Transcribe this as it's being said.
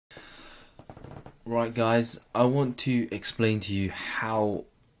Right guys, I want to explain to you how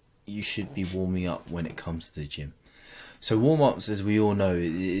you should be warming up when it comes to the gym. So warm-ups, as we all know,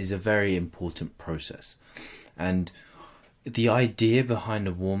 is a very important process. And the idea behind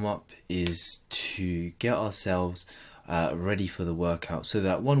a warm-up is to get ourselves ready for the workout so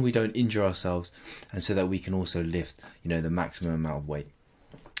that one, we don't injure ourselves, and so that we can also lift, the maximum amount of weight.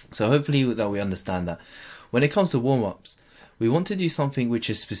 So hopefully that we understand that when it comes to warm-ups, we want to do something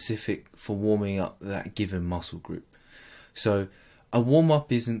which is specific for warming up that given muscle group. So a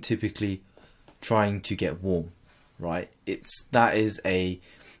warm-up isn't typically trying to get warm, right? That is a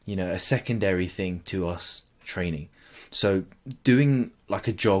secondary thing to us training. So doing like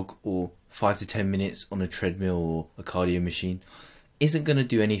a jog or 5 to 10 minutes on a treadmill or a cardio machine isn't going to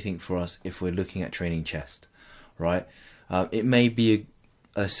do anything for us if we're looking at training chest, right? It may be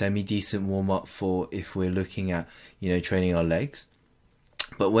a semi-decent warm-up for if we're looking at training our legs,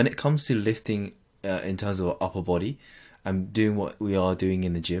 but when it comes to lifting in terms of our upper body and doing what we are doing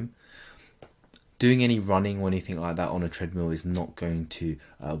in the gym, doing any running or anything like that on a treadmill is not going to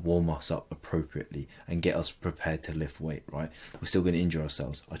warm us up appropriately and get us prepared to lift weight, right? We're still going to injure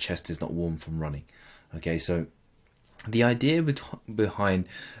ourselves. Our chest is not warm from running. Okay, so the idea behind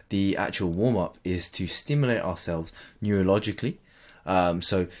the actual warm-up is to stimulate ourselves neurologically.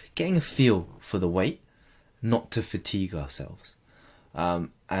 So getting a feel for the weight, not to fatigue ourselves.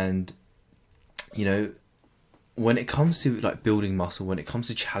 And when it comes to like building muscle, when it comes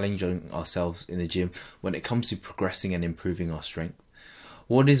to challenging ourselves in the gym, when it comes to progressing and improving our strength,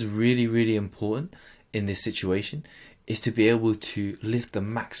 what is really, really important in this situation is to be able to lift the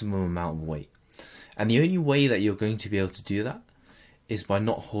maximum amount of weight. And the only way that you're going to be able to do that is by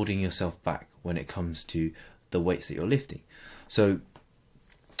not holding yourself back when it comes to the weights that you're lifting. So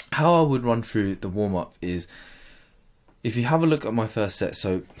how I would run through the warm-up is, if you have a look at my first set,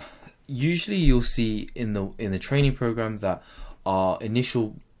 so usually you'll see in the training program that our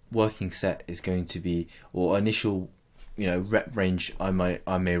initial working set is going to be, or initial rep range, I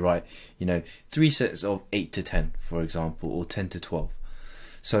may write 3 sets of 8 to 10, for example, or 10 to 12.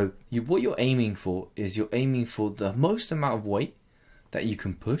 So what you're aiming for is you're aiming for the most amount of weight that you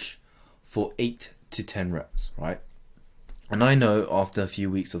can push for 8 to 10 reps, right? And I know after a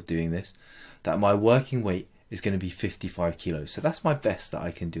few weeks of doing this that my working weight is going to be 55 kilos. So that's my best that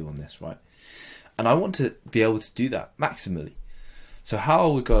I can do on this, right? And I want to be able to do that maximally. So how I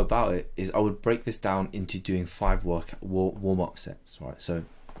would go about it is I would break this down into doing 5 warm-up sets, right? So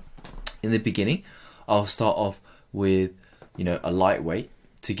in the beginning, I'll start off with, a lightweight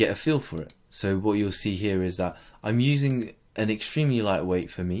to get a feel for it. So what you'll see here is that I'm using an extremely lightweight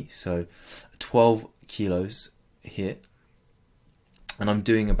for me. So 12 kilos here. And I'm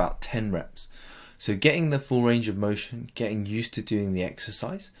doing about 10 reps. So getting the full range of motion, getting used to doing the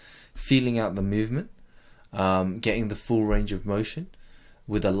exercise, feeling out the movement, getting the full range of motion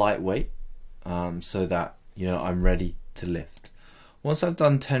with a light weight, so that I'm ready to lift. Once I've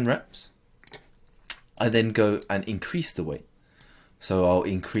done 10 reps, I then go and increase the weight. So I'll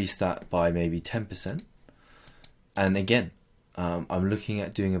increase that by maybe 10%. And again, I'm looking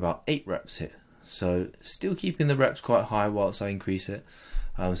at doing about 8 reps here. So still keeping the reps quite high whilst I increase it,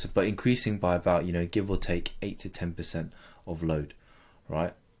 but increasing by about give or take 8 to 10% of load,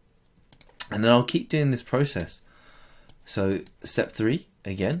 right? And then I'll keep doing this process. So step 3,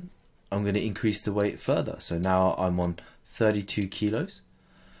 again, I'm going to increase the weight further. So now I'm on 32 kilos,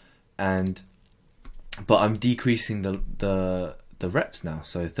 but I'm decreasing the reps now.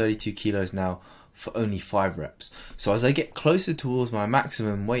 So 32 kilos now for only 5 reps. So as I get closer towards my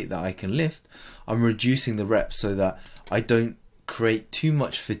maximum weight that I can lift, I'm reducing the reps so that I don't create too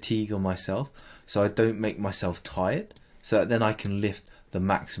much fatigue on myself, so I don't make myself tired, so that then I can lift the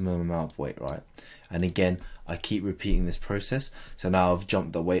maximum amount of weight, right? And again, I keep repeating this process. So now I've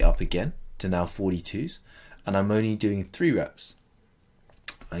jumped the weight up again to now 42s, and I'm only doing 3 reps.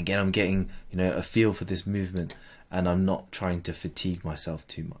 Again, I'm getting a feel for this movement, and I'm not trying to fatigue myself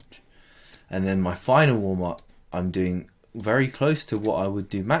too much. And then my final warm-up, I'm doing very close to what I would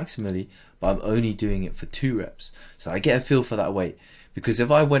do maximally, but I'm only doing it for 2 reps. So I get a feel for that weight. Because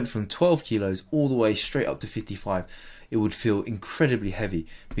if I went from 12 kilos all the way straight up to 55, it would feel incredibly heavy,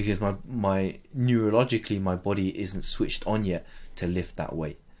 because my neurologically, my body isn't switched on yet to lift that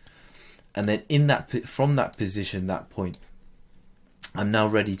weight. And then from that position, that point, I'm now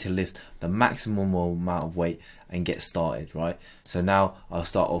ready to lift the maximum amount of weight and get started, right? So now I'll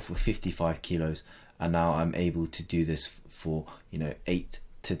start off with 55 kilos, and now I'm able to do this for 8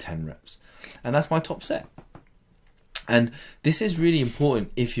 to 10 reps, and that's my top set. And this is really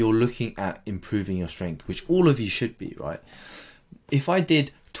important if you're looking at improving your strength, which all of you should be, right? If I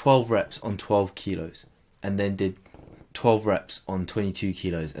did 12 reps on 12 kilos and then did 12 reps on 22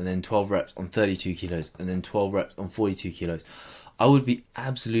 kilos and then 12 reps on 32 kilos and then 12 reps on 42 kilos, I would be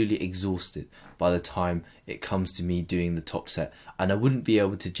absolutely exhausted by the time it comes to me doing the top set, and I wouldn't be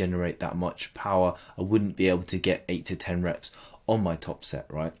able to generate that much power. I wouldn't be able to get 8 to 10 reps on my top set,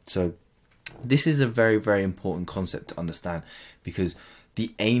 right? So this is a very, very important concept to understand, because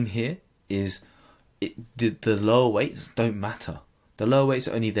the aim here is the lower weights don't matter. The lower weights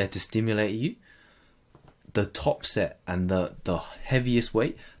are only there to stimulate you. The top set and the heaviest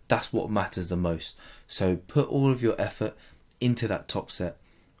weight, that's what matters the most. So put all of your effort into that top set,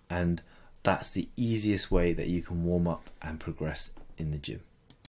 and that's the easiest way that you can warm up and progress in the gym.